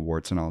decline in the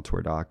Warts and All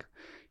tour doc?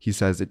 He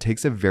says, it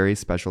takes a very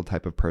special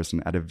type of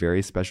person at a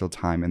very special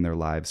time in their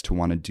lives to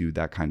want to do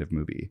that kind of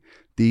movie.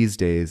 These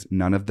days,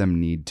 none of them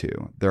need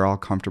to. They're all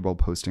comfortable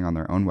posting on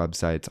their own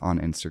websites, on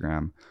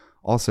Instagram.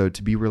 Also,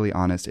 to be really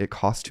honest, it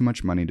costs too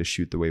much money to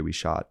shoot the way we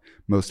shot.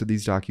 Most of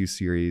these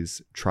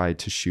docuseries tried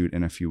to shoot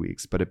in a few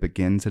weeks, but it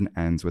begins and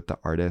ends with the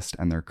artist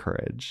and their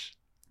courage.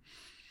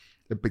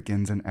 It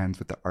begins and ends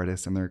with the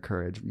artist and their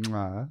courage.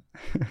 Mwah.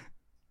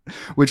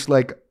 Which,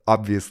 like,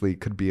 obviously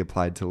could be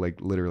applied to,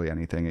 like, literally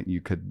anything. You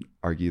could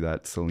argue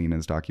that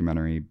Selena's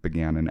documentary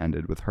began and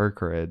ended with her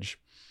courage.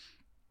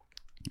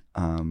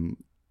 But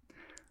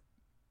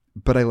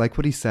I like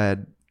what he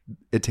said.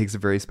 It takes a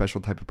very special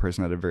type of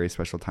person at a very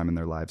special time in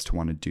their lives to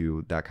want to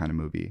do that kind of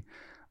movie.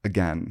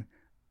 Again,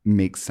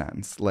 makes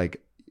sense.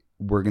 Like,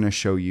 we're going to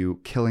show you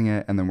killing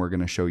it, and then we're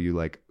going to show you,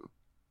 like,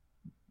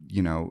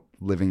 you know,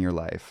 living your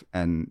life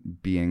and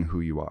being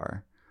who you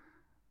are.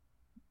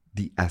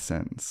 The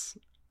essence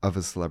of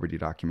a celebrity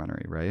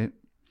documentary, right?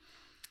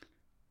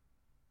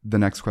 The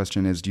next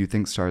question is, do you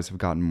think stars have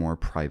gotten more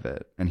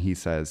private? And he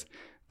says,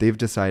 they've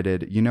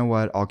decided, you know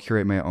what, I'll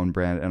curate my own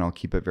brand and I'll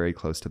keep it very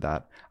close to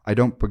that. I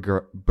don't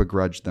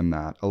begrudge them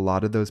that. A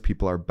lot of those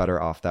people are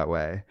better off that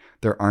way.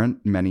 There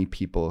aren't many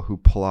people who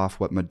pull off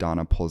what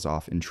Madonna pulls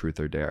off in Truth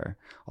or Dare.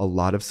 A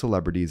lot of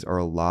celebrities are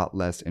a lot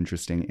less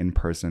interesting in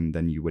person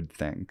than you would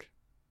think.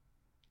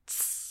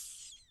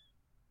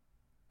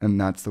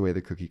 And that's the way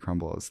the cookie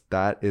crumbles.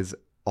 That is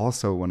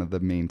also one of the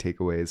main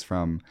takeaways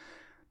from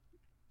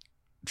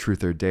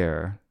Truth or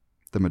Dare,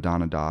 the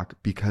Madonna doc,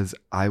 because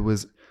I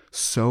was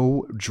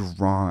so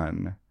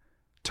drawn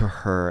to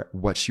her,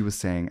 what she was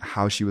saying,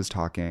 how she was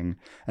talking.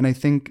 And I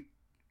think,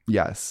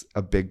 yes,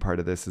 a big part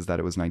of this is that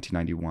it was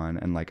 1991.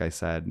 And like I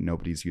said,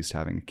 nobody's used to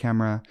having a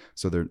camera,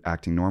 so they're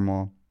acting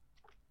normal.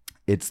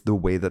 It's the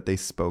way that they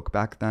spoke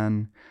back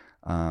then.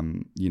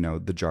 You know,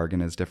 the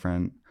jargon is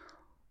different.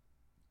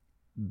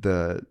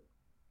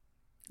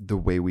 The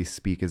way we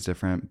speak is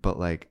different, but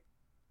like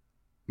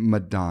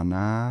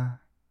Madonna,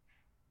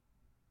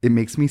 it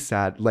makes me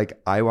sad.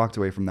 Like, I walked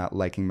away from that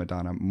liking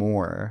Madonna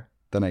more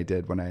than I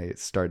did when I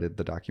started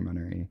the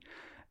documentary.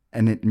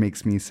 And it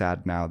makes me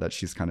sad now that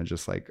she's kind of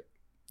just like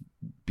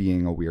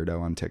being a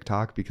weirdo on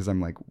TikTok, because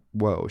I'm like,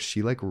 whoa,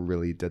 she like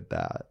really did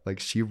that. Like,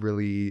 she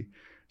really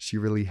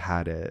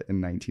had it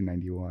in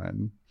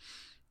 1991.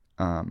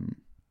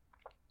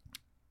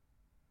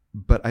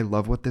 But I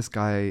love what this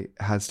guy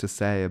has to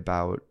say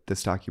about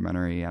this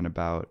documentary and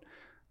about,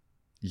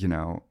 you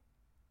know,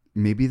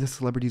 maybe the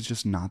celebrity is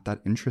just not that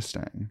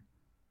interesting.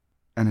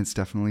 And it's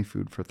definitely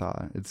food for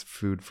thought. It's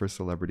food for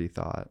celebrity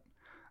thought.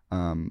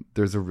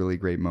 There's a really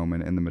great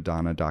moment in the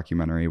Madonna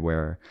documentary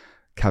where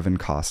Kevin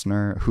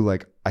Costner, who,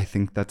 like, I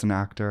think that's an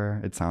actor.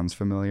 It sounds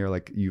familiar.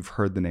 Like, you've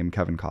heard the name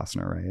Kevin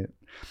Costner, right?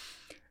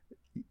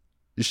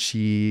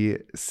 He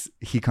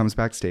comes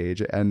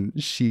backstage and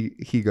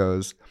he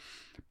goes,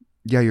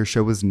 yeah, your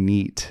show was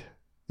neat.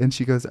 And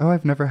she goes, oh,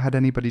 I've never had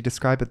anybody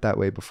describe it that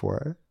way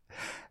before.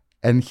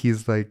 And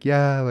he's like,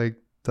 yeah, like,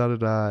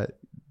 da-da-da,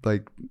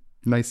 like,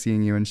 nice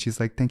seeing you. And she's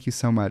like, thank you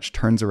so much.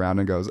 Turns around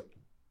and goes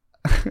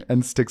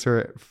and sticks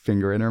her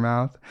finger in her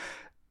mouth.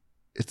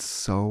 It's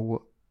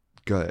so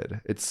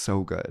good. It's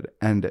so good.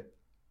 And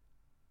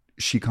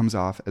she comes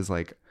off as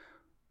like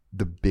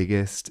the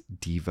biggest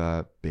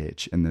diva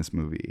bitch in this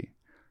movie.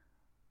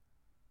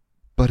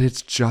 But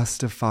it's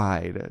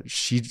justified.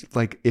 She,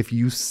 like, if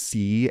you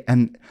see,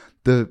 and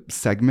the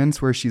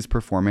segments where she's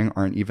performing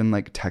aren't even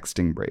like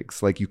texting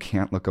breaks. Like, you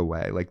can't look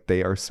away. Like,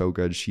 they are so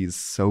good. She's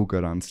so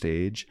good on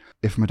stage.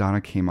 If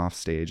Madonna came off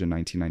stage in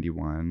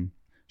 1991,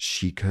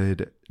 she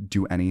could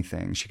do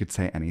anything. She could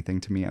say anything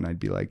to me and I'd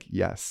be like,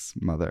 yes,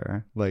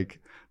 mother.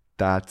 Like,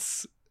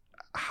 that's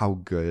how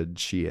good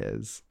she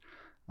is.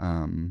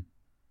 I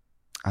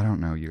don't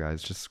know, you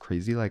guys, just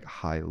crazy, like,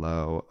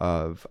 high-low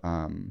of,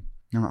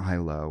 not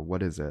high-low,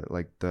 what is it?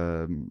 Like,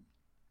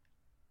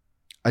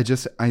 I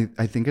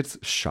think it's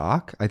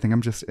shock. I think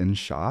I'm just in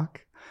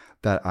shock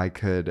that I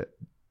could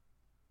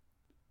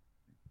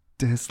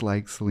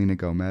dislike Selena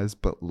Gomez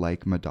but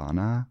like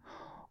Madonna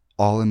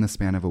all in the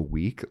span of a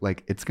week.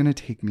 Like, it's gonna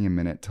take me a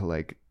minute to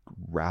like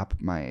wrap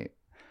my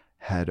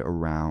head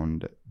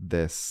around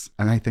this,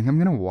 and I think I'm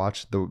gonna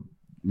watch the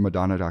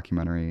Madonna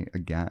documentary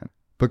again.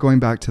 But going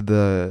back to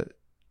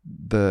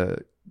the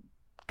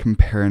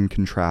compare and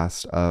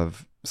contrast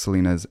of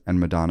Selena's and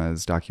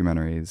Madonna's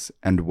documentaries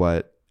and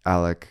what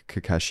Alec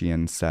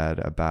Kakeshian said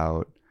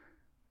about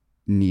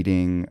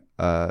needing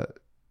a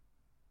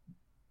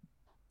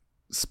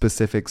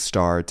specific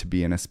star to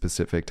be in a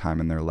specific time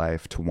in their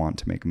life to want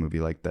to make a movie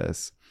like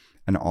this,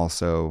 and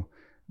also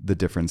the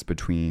difference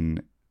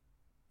between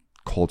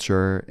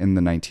culture in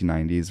the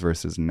 1990s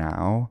versus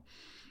now.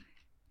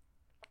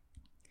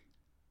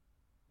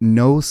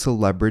 no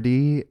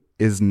celebrity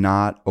is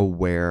not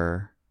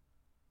aware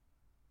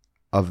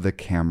of the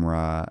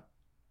camera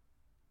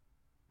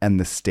and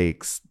the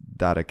stakes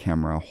that a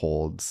camera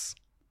holds.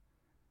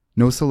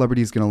 No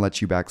celebrity is going to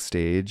let you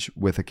backstage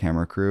with a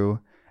camera crew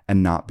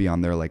and not be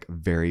on their like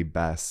very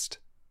best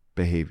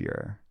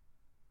behavior,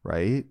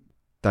 right?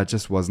 That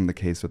just wasn't the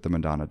case with the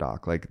Madonna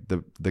doc. Like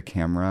the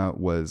camera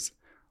was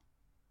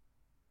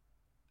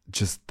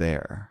just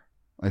there.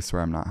 I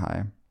swear I'm not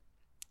high.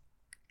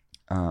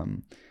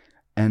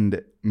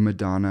 And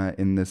Madonna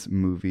in this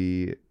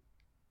movie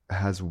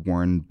has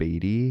Warren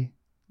Beatty.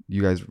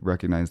 You guys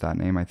recognize that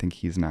name? I think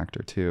he's an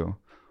actor too.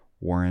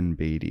 Warren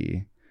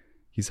Beatty.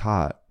 He's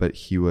hot, but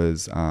he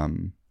was,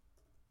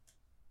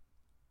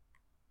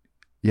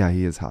 yeah,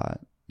 he is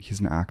hot.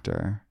 He's an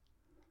actor.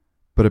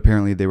 But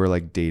apparently they were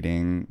like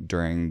dating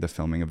during the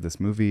filming of this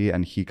movie,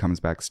 and he comes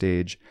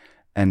backstage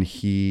and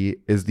he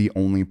is the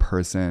only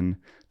person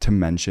to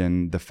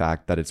mention the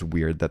fact that it's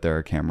weird that there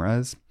are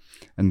cameras.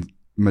 And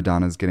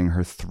Madonna's getting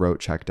her throat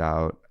checked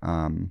out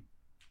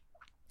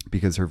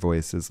because her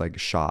voice is like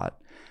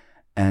shot.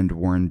 And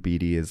Warren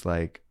Beatty is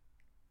like,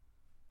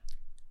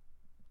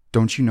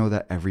 don't you know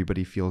that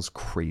everybody feels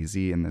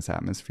crazy in this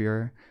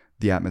atmosphere?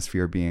 The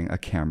atmosphere being a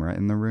camera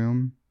in the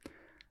room.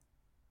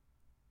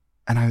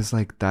 And I was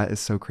like, that is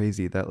so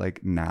crazy that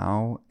like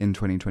now in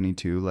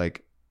 2022,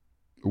 like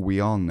we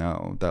all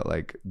know that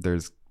like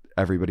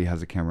everybody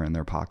has a camera in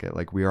their pocket.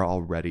 Like we are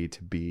all ready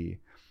to be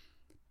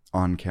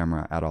on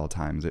camera at all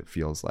times, it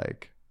feels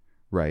like,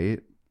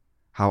 right?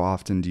 How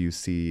often do you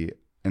see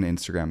an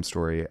Instagram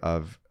story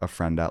of a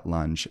friend at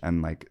lunch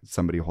and like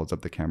somebody holds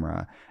up the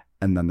camera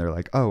and then they're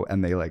like, oh,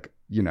 and they like,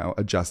 you know,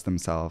 adjust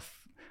themselves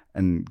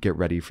and get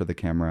ready for the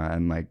camera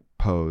and like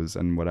pose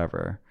and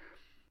whatever.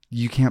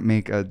 You can't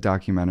make a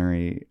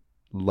documentary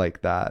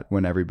like that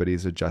when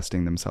everybody's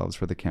adjusting themselves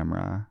for the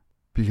camera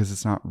because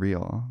it's not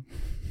real.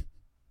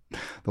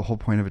 The whole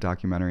point of a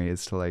documentary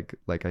is to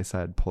like I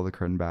said, pull the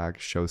curtain back,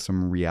 show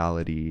some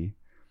reality.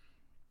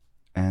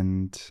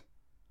 And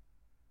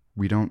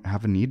we don't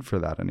have a need for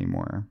that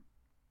anymore.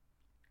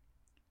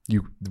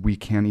 We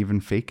can't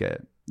even fake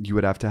it. You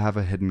would have to have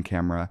a hidden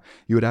camera.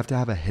 You would have to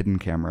have a hidden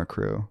camera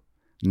crew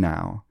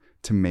now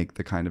to make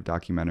the kind of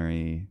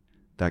documentary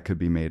that could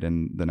be made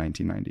in the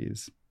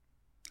 1990s.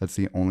 That's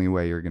the only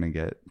way you're going to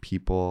get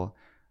people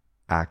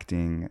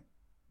acting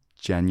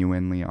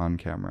genuinely on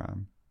camera.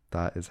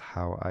 That is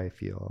how I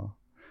feel.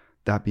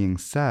 That being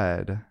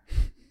said,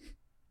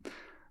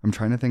 I'm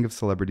trying to think of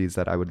celebrities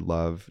that I would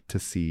love to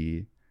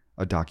see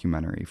a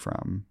documentary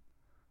from.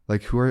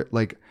 Like who are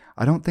like,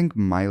 I don't think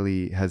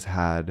Miley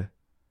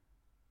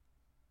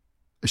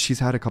she's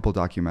had a couple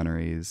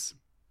documentaries,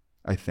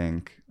 I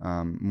think,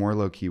 more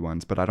low-key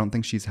ones, but I don't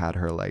think she's had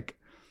her like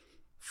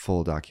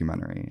full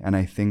documentary. And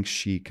I think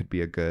she could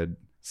be a good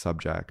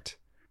subject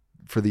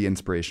for the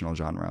inspirational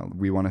genre.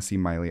 We want to see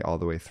Miley all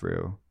the way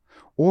through.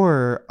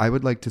 Or I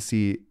would like to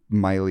see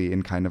Miley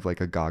in kind of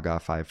like a Gaga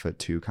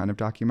 5'2" kind of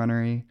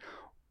documentary.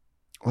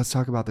 Let's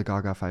talk about the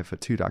Gaga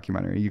 5'2"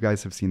 documentary. You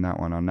guys have seen that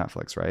one on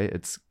Netflix, right?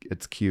 It's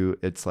cute.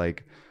 It's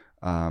like,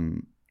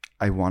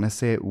 I want to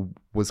say it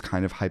was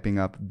kind of hyping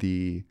up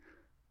the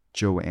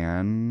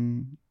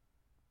Joanne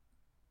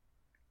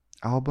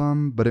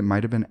album, but it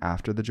might have been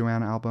after the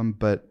Joanne album.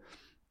 But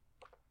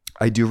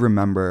I do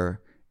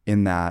remember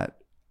in that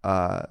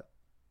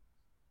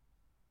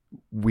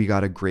we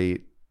got a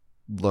great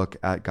look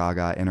at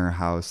Gaga in her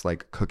house,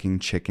 like cooking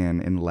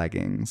chicken in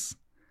leggings.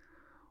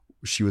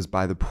 She was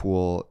by the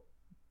pool,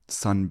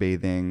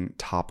 sunbathing,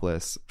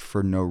 topless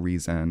for no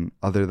reason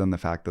other than the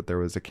fact that there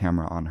was a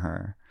camera on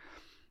her.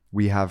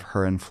 We have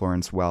her and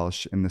Florence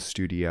Welch in the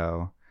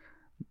studio.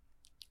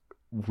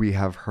 We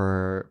have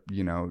her,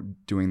 you know,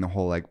 doing the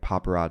whole like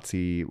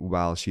paparazzi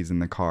while she's in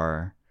the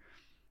car.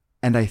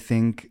 And I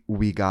think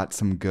we got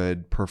some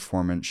good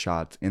performance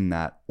shots in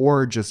that,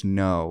 or just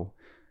know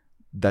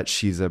that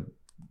she's a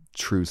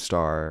true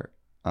star.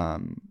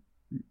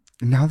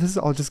 Now this is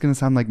all just going to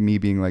sound like me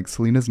being like,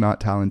 Selena's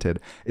not talented.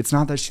 It's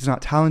not that she's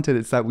not talented.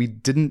 It's that we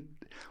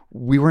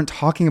weren't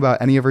talking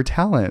about any of her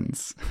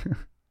talents.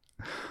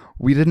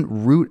 We didn't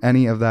root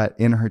any of that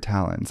in her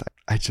talents.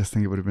 I just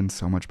think it would have been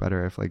so much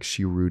better if like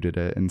she rooted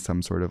it in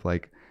some sort of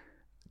like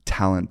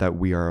talent that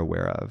we are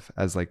aware of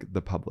as like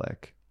the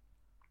public,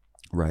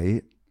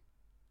 right?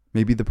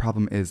 Maybe the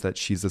problem is that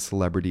she's a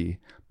celebrity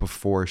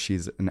before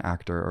she's an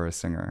actor or a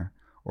singer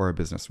or a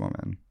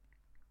businesswoman,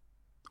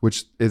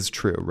 which is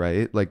true,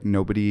 right? Like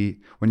nobody,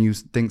 when you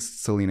think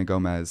Selena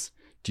Gomez,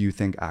 do you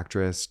think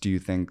actress? Do you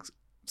think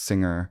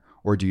singer?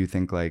 Or do you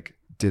think like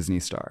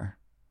Disney star?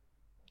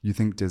 You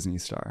think Disney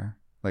star.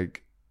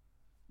 Like,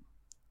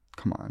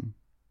 come on.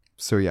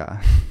 So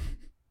yeah,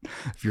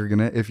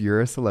 if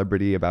you're a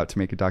celebrity about to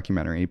make a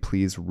documentary,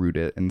 please root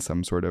it in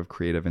some sort of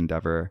creative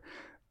endeavor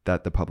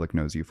that the public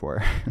knows you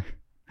for,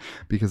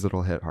 because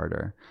it'll hit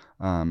harder.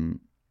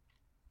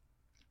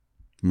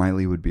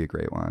 Miley would be a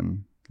great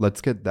one.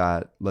 Let's get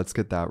that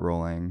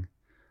rolling.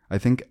 I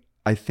think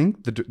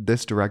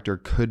this director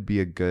could be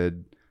a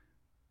good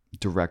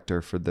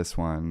director for this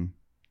one,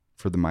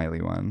 for the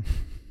Miley one.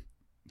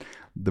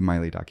 the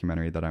Miley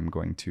documentary that I'm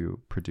going to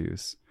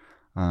produce.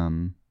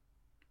 I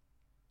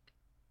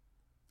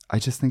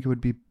just think it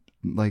would be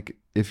like,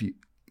 if you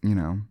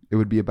know, it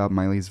would be about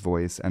Miley's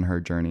voice and her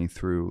journey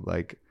through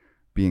like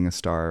being a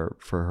star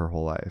for her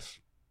whole life.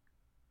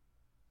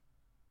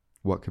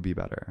 What could be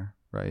better,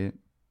 right?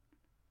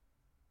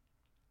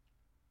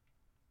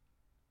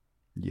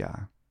 Yeah.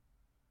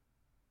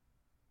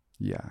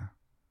 Yeah.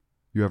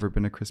 You ever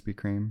been a Krispy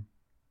Kreme?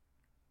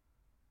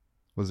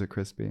 Was it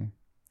crispy?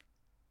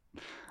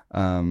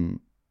 Okay,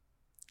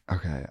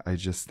 I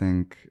just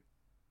think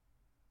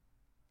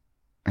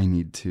I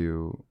need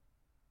to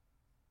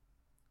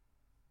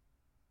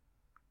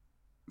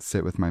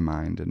sit with my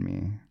mind and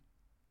me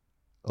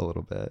a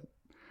little bit.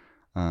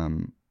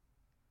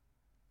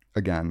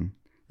 Again,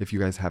 if you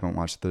guys haven't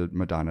watched the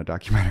Madonna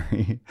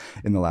documentary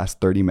in the last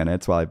 30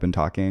 minutes while I've been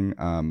talking,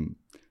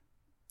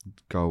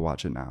 go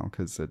watch it now,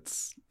 because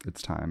it's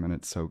time, and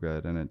it's so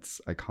good, and it's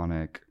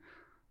iconic.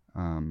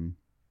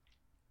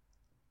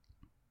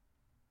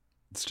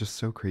 It's just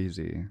so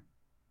crazy.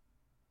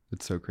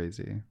 It's so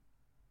crazy.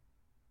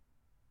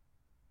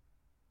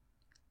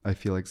 I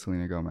feel like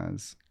Selena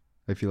Gomez.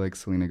 I feel like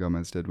Selena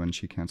Gomez did when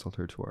she canceled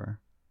her tour.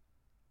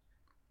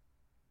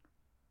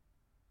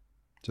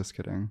 Just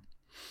kidding.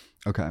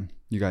 Okay,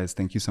 you guys,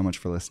 thank you so much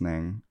for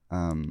listening.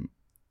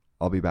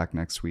 I'll be back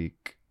next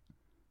week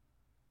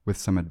with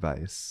some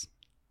advice,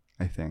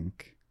 I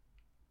think.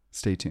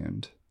 Stay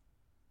tuned.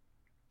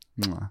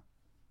 Mwah.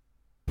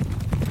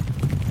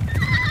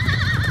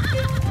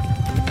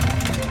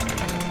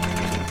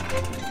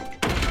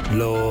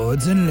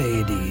 Lords and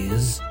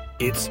ladies,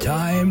 it's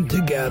time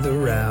to gather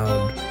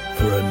round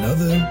for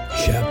another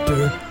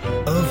chapter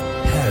of